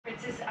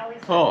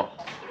Oh.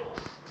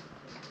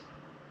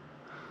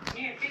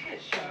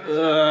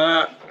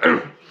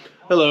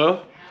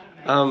 Hello.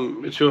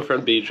 It's your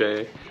friend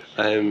BJ.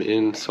 I'm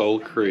in Seoul,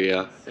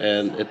 Korea,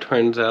 and it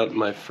turns out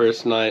my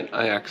first night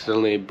I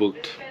accidentally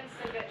booked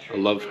a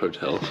love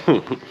hotel.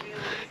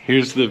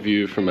 Here's the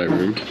view from my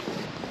room.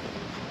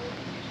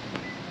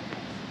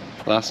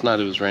 Last night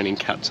it was raining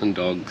cats and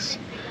dogs,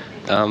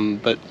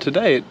 but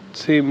today it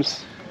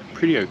seems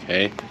pretty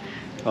okay.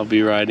 I'll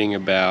be riding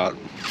about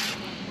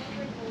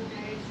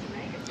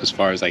as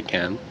far as I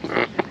can.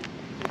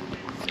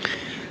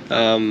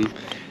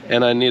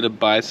 And I need to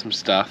buy some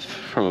stuff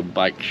from a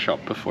bike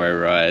shop before I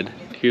ride.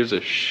 Here's a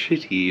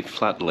shitty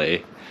flat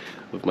lay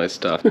of my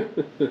stuff.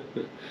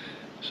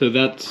 So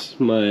that's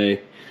my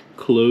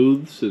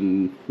clothes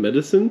and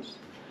medicines.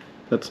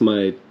 That's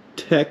my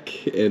tech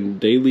and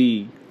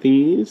daily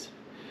thingies.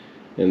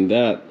 And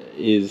that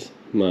is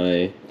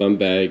my bum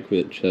bag,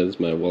 which has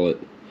my wallet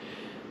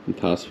and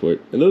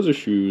passport. And those are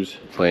shoes.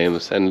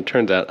 Flames. And it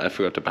turns out I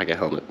forgot to pack a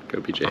helmet. Go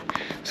BJ.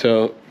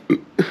 So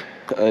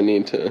I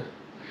need to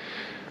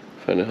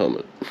find a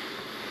helmet.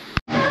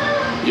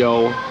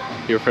 Yo,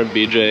 your friend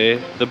BJ.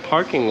 The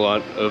parking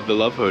lot of the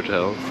Love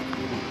Hotel.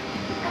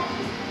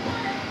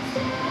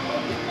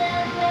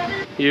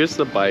 Here's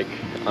the bike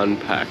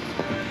unpacked.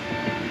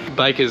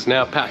 Bike is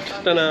now packed.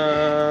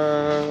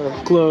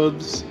 Ta-da!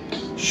 Gloves,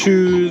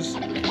 shoes,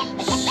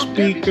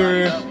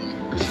 speaker,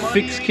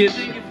 fix kit,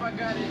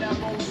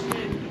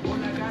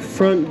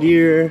 front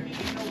gear,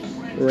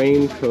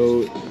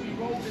 raincoat,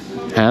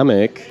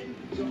 hammock,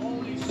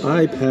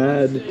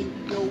 iPad,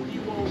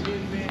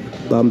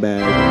 bum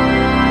bag.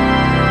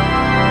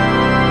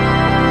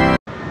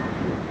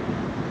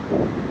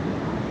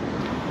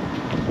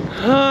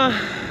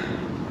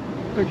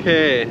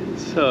 Okay,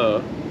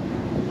 so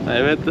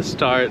I'm at the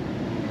start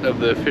of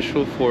the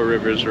official Four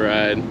Rivers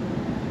ride,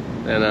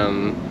 and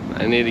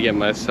I need to get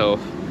myself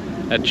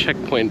a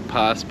checkpoint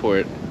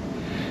passport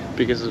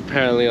because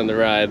apparently on the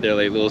ride they're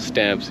like little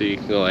stamps so you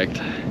can collect,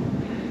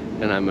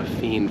 and I'm a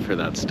fiend for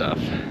that stuff.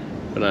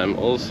 But I'm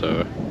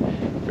also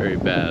very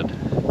bad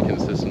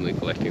consistently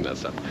collecting that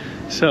stuff.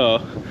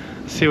 So,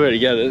 let's see where to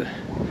get it.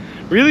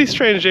 Really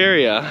strange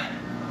area.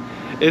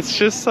 It's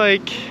just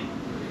like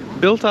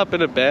built up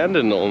and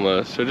abandoned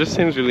almost, so it just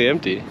seems really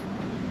empty.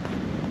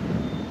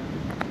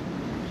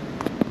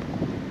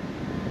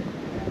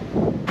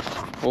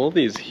 All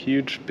these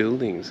huge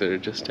buildings that are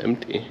just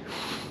empty.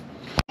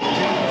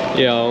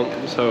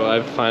 Yeah, so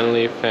I've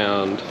finally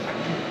found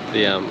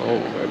the oh,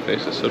 my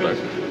face is so dark.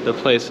 The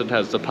place that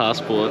has the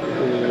passport.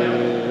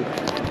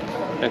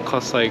 It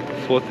costs like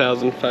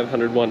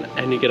 4,500 won,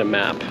 and you get a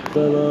map.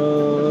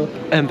 Ta-da!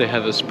 And they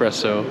have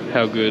espresso.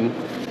 How good!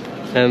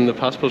 And the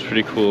passport's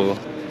pretty cool.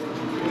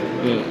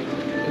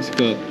 It's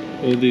got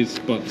all these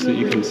spots that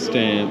you can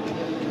stamp,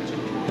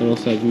 and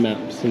also has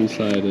maps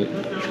inside it.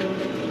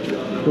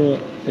 Well,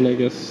 and I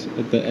guess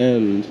at the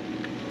end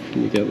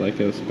you get like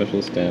a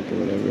special stamp or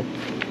whatever.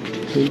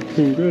 So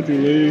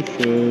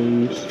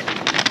congratulations!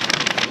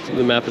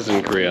 The map is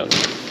in Korean,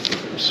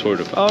 sort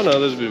of. Oh no,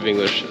 there's a bit of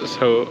English.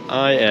 So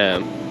I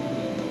am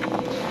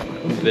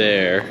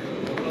there,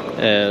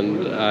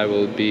 and I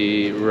will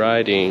be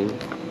riding.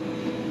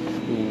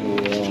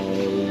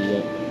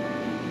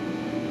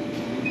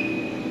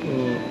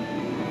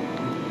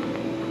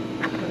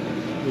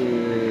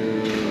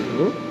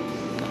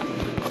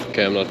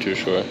 Okay, I'm not too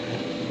sure.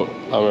 Oh,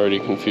 I'm already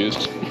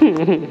confused.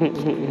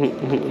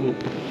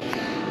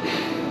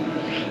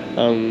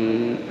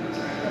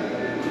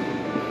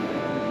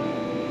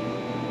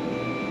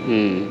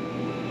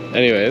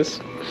 Anyways,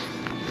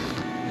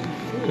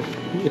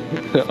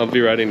 I'll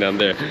be riding down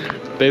there.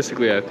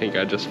 Basically, I think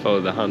I just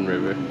followed the Han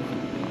River.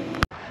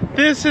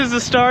 This is the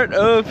start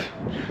of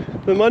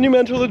the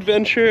monumental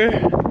adventure.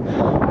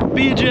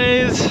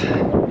 BJ's,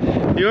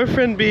 your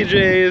friend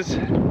BJ's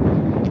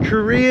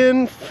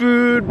Korean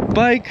food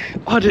bike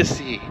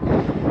Odyssey.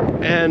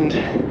 And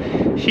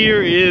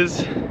here is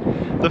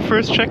the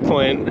first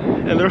checkpoint,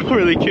 and they're all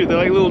really cute. They're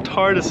like little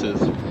TARDISes.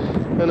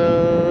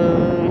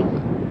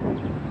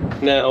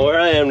 Now where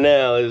I am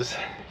now is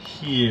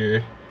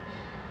here,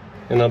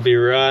 and I'll be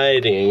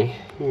riding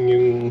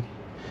to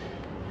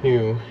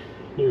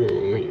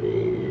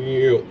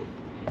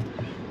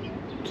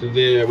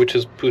there, which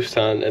is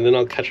Busan, and then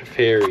I'll catch a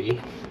ferry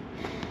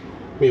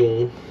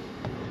to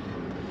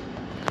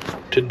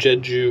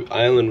Jeju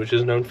Island, which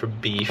is known for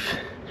beef,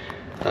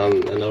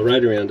 and I'll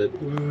ride around it,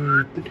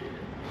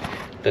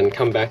 then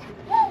come back,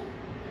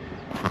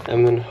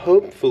 and then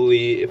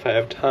hopefully, if I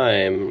have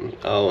time,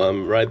 I'll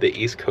ride the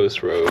East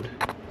Coast Road,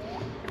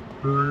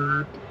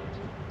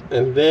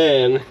 and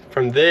then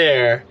from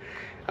there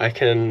I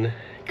can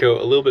go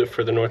a little bit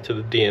further north to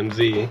the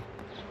DMZ.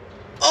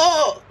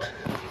 Oh!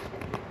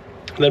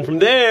 And then from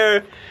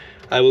there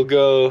I will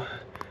go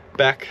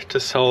back to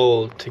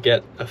Seoul to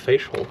get a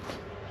facial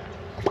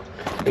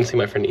and see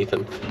my friend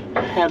Ethan.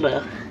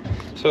 Hello.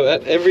 So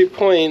at every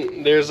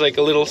point there's like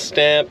a little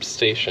stamp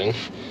station.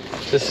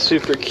 This is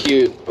super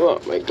cute.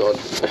 Oh my god.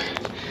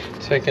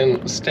 So I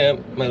can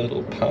stamp my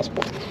little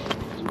passport.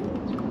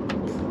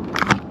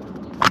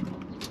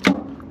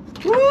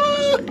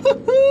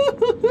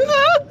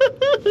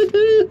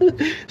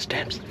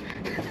 Stamps.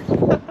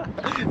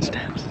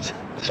 Stamps.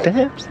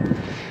 Stamps.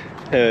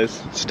 Yeah,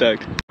 it's stuck.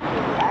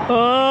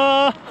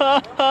 Oh,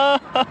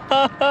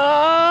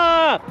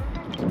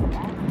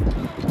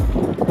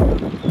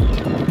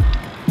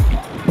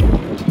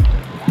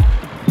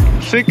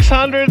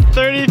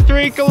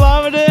 633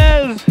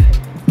 kilometers.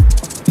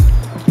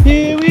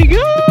 Here we go.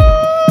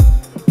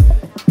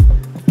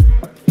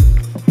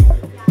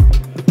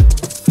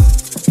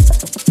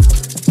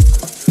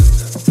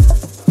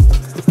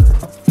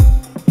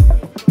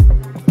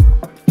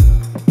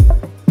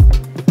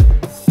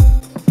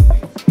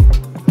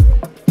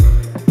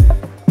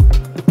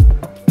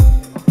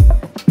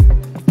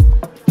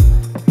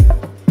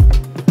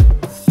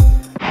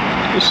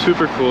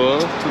 Super cool.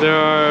 There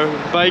are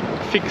bike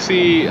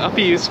fixie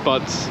uppy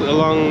spots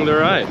along the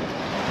ride.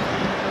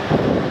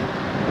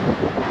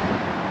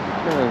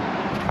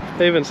 Yeah.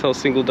 They even sell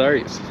single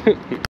diaries.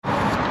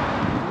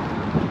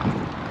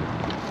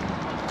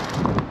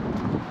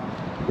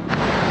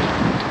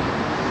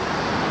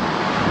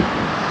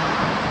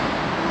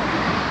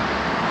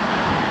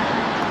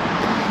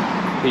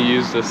 He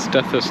used a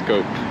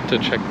stethoscope to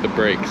check the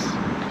brakes.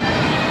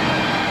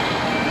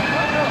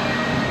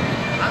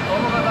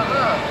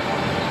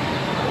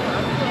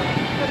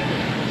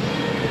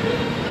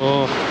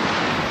 Oh,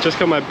 just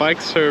got my bike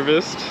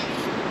serviced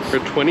for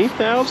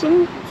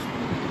 20,000?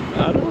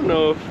 I don't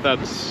know if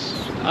that's...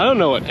 I don't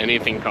know what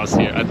anything costs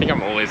here. I think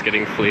I'm always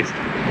getting fleeced.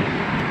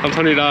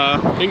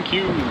 감사합니다. Thank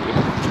you.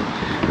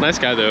 Nice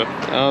guy though.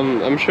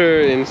 I'm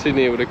sure in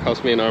Sydney it would have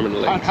cost me an arm and a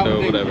leg,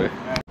 so whatever.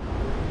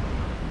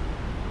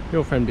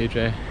 Your friend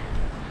BJ.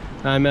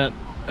 I'm at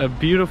a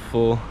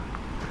beautiful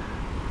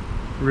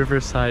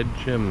riverside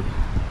gym.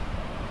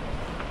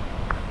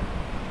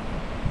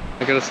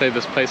 I gotta say,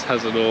 this place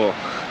has it all.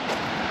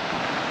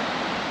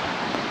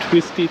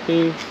 Twisty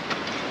thing,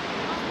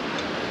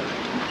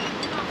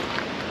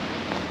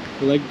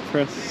 leg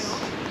press.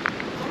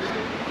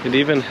 It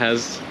even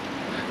has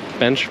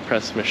bench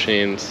press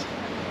machines.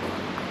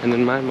 And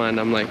in my mind,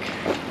 I'm like,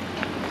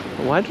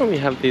 why don't we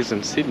have these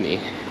in Sydney?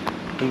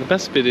 And the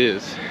best bit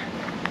is,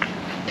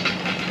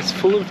 it's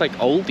full of like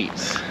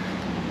oldies,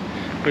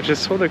 which is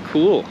sort of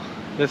cool.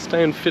 They're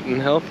staying fit and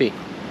healthy.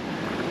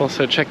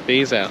 Also, check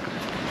these out.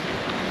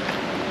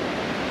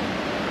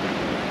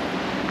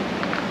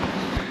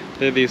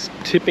 They're these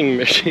tipping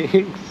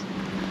machines.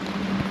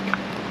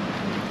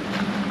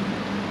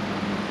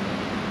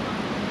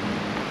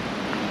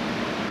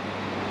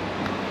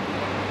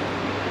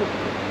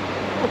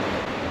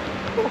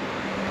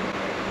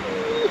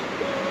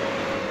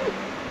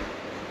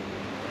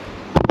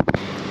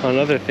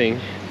 Another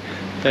thing,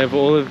 they have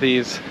all of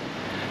these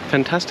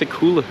fantastic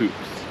hula hoops.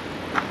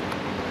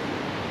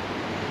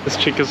 This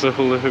chick is a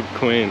hula hoop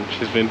queen.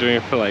 She's been doing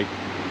it for like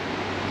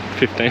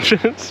 15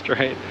 minutes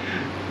straight.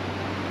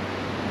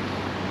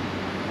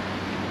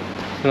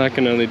 And I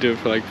can only do it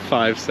for like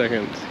 5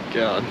 seconds.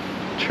 God,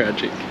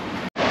 tragic.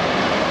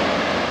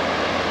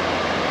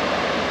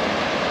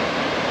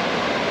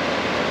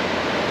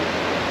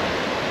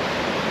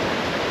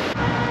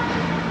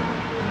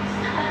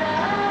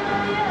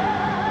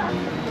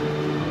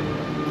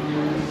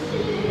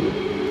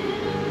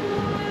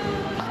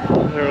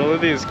 There are all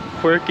of these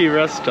quirky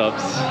rest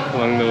stops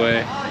along the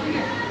way.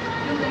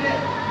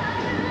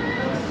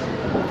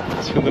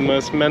 It's for the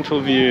most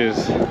mental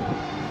views.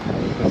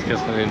 Let's get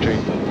something to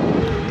drink.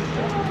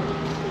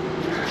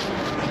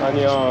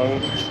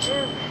 Annyeong.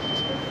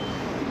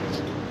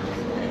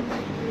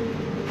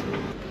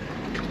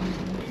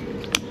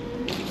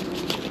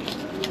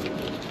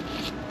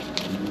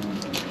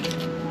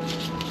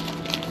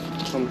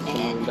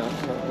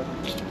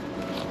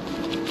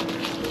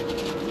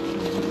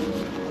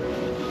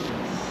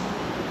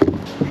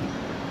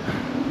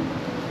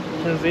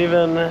 There's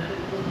even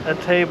a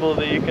table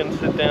that you can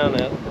sit down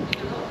at.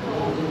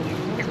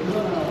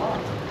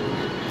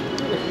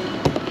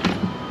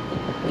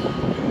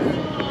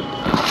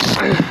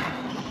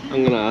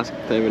 I'm gonna ask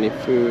if they have any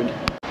food.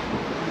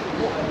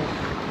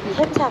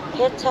 Ketchup,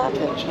 ketchup.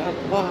 Ketchup,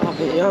 wow,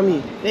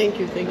 yummy. Thank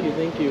you, thank you,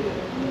 thank you.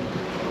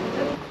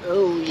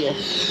 Oh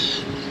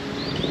yes.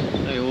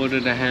 I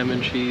ordered a ham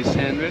and cheese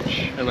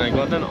sandwich and I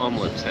got an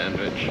omelette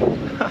sandwich.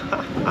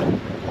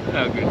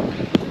 How good.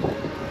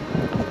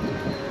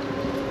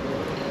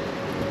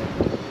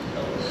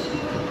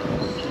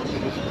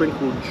 She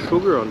sprinkled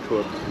sugar onto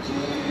it.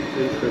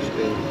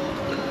 Interesting.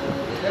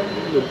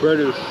 The bread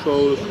is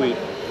so sweet.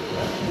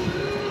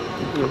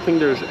 I think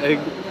there's egg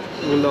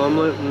in the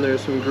omelette and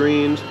there's some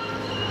greens.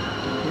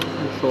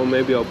 So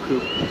maybe I'll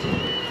poop.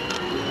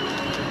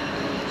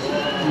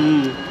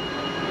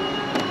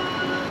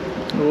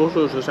 And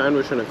also there's a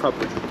sandwich in a cup,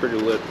 which is pretty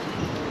lit.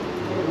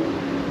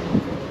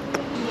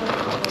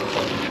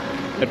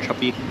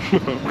 Ketchup-y.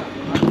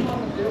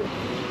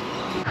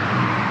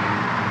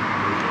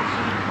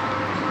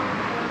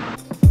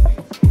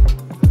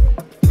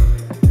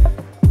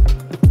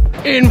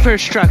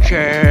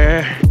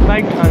 Infrastructure!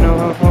 Bike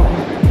tunnel.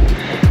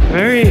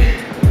 Very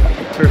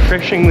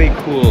refreshingly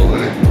cool,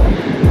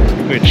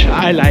 which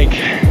I like.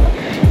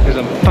 Because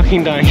I'm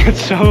fucking dying,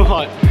 it's so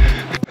hot.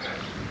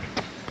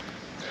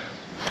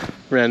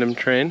 Random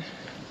train.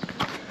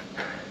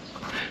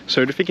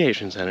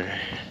 Certification center.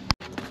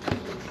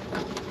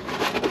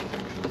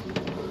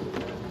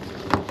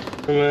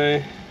 Am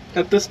I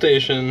at the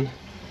station?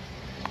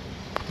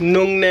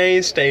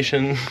 Nongnae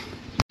station.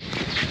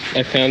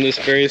 I found this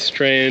very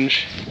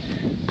strange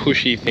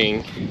pushy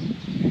thing.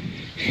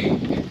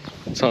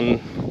 It's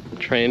on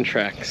train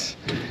tracks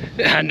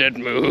and it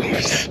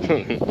moves.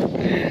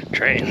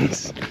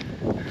 Trains.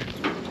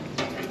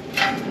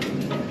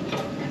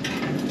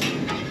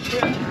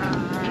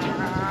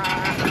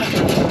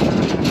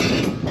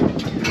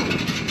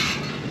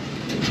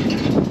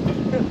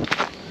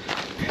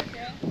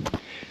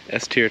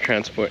 S-tier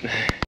transport.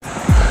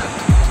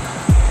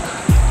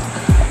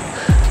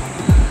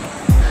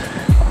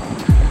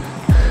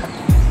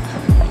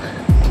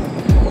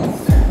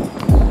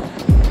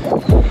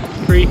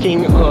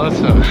 Freaking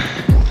awesome.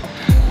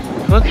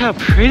 Look how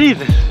pretty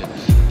this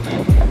is.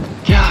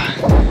 Yeah.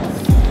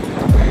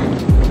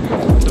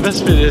 The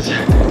best bit is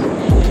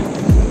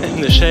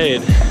in the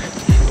shade.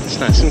 It's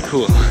nice and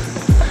cool.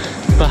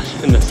 But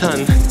in the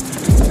sun,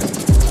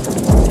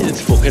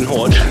 it's fucking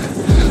hot.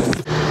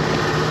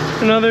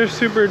 Another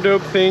super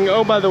dope thing.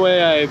 Oh, by the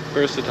way, I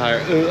burst a tire.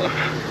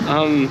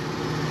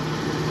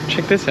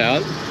 Check this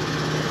out.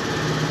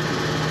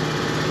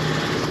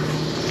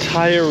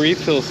 Tire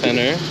refill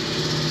center.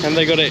 And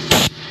they got an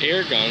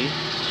air gun.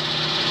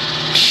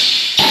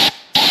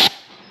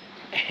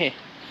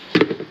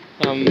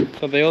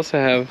 But they also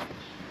have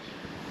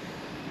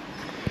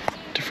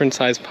different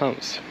size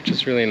pumps, which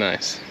is really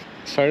nice.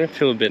 I'm starting to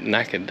feel a bit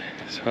knackered,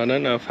 so I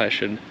don't know if I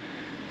should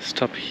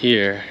stop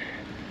here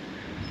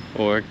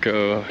or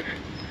go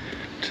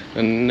to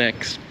the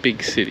next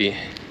big city.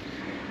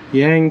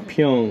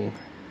 Yangpyeong.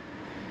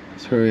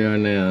 That's where we are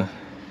now.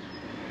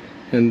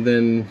 And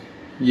then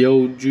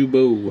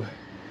Yeojubo.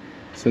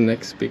 It's the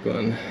next big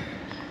one.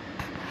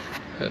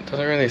 It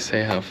doesn't really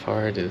say how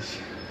far it is.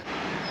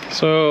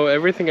 So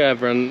everything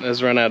I've run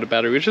has run out of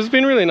battery, which has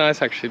been really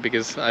nice actually,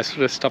 because I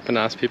sort of stop and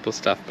ask people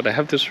stuff, but I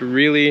have this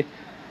really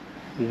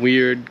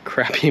weird,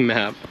 crappy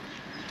map.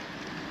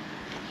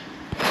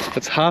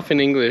 It's half in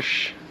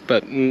English,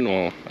 but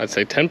no, I'd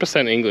say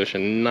 10% English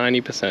and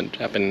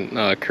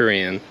 90%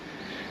 Korean.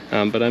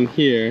 But I'm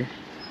here,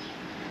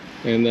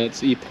 and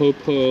that's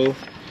Ipopo.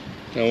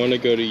 I want to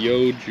go to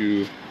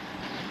Yeoju.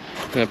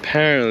 And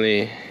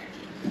apparently,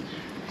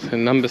 so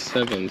number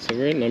 7, so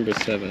we're at number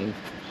 7.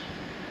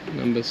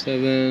 Number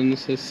 7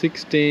 says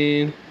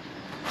 16,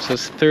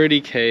 says 30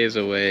 k's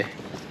away.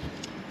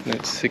 And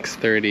it's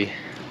 6:30.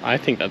 I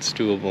think that's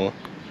doable.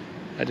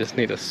 I just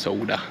need a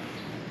soda.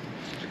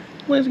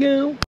 Let's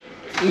go.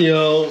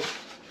 Yo,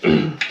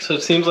 so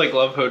it seems like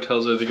love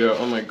hotels are the go.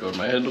 Oh my god,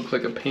 my head looks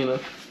like a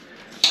peanut.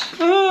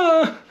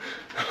 Ah!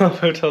 Love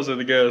hotels are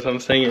the go, so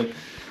I'm staying in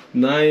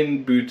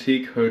 9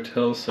 boutique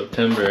hotels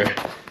September.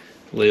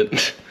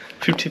 Lit.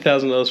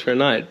 $50,000 for a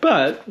night,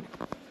 but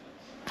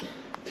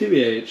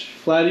TBH,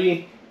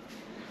 flatty,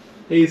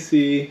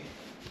 AC,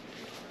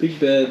 big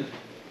bed,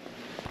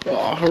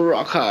 oh,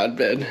 rock hard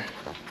bed,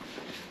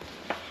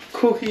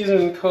 cookies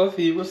and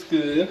coffee, what's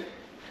good,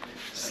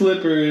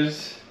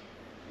 slippers,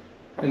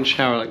 and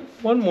shower. Like,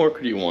 what more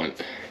could you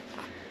want?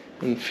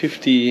 And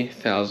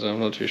 50,000, I'm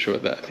not too sure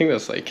what that, I think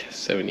that's like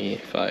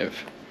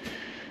 75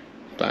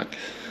 bucks.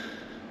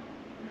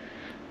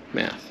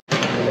 Math.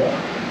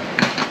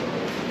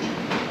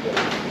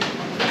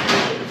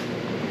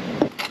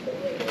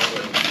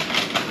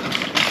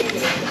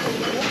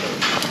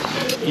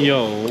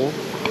 Yo,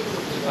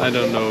 I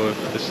don't know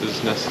if this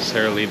is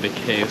necessarily the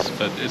case,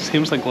 but it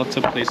seems like lots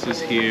of places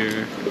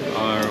here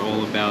are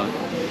all about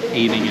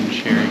eating and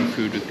sharing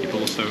food with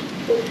people, so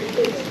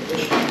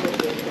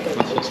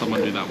I saw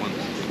someone do that once.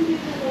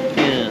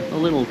 Yeah, a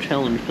little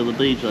challenge for the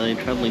DJ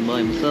travelling by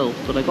himself,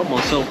 but I got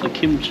myself a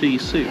kimchi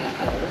soup.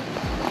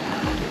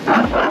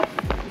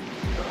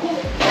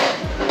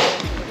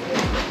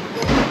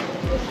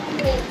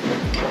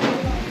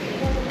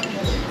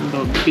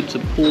 Got bits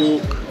of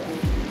pork,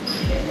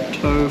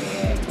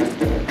 tofu,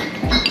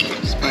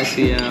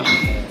 spicy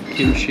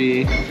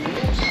kimchi.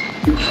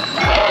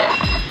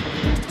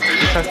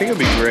 Which I think would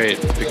be great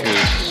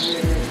because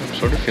I'm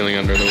sort of feeling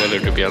under the weather,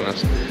 to be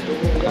honest.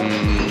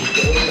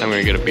 I'm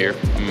gonna get a beer.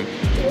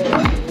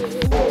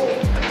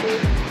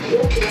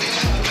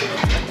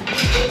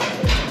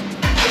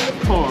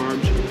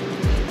 Carbs.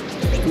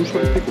 Looks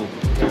like pickle.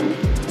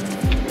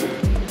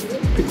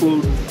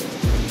 Pickled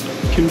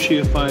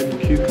kimchi-ified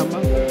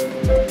cucumber.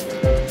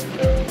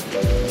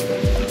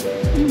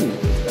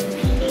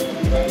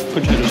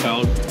 Potato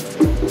salad.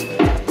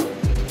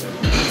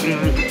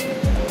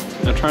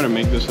 I try to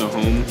make this at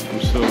home.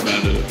 I'm so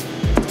bad at it.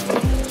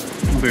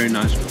 Very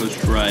nice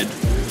post-ride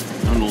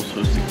and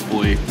also sick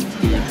boy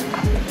food.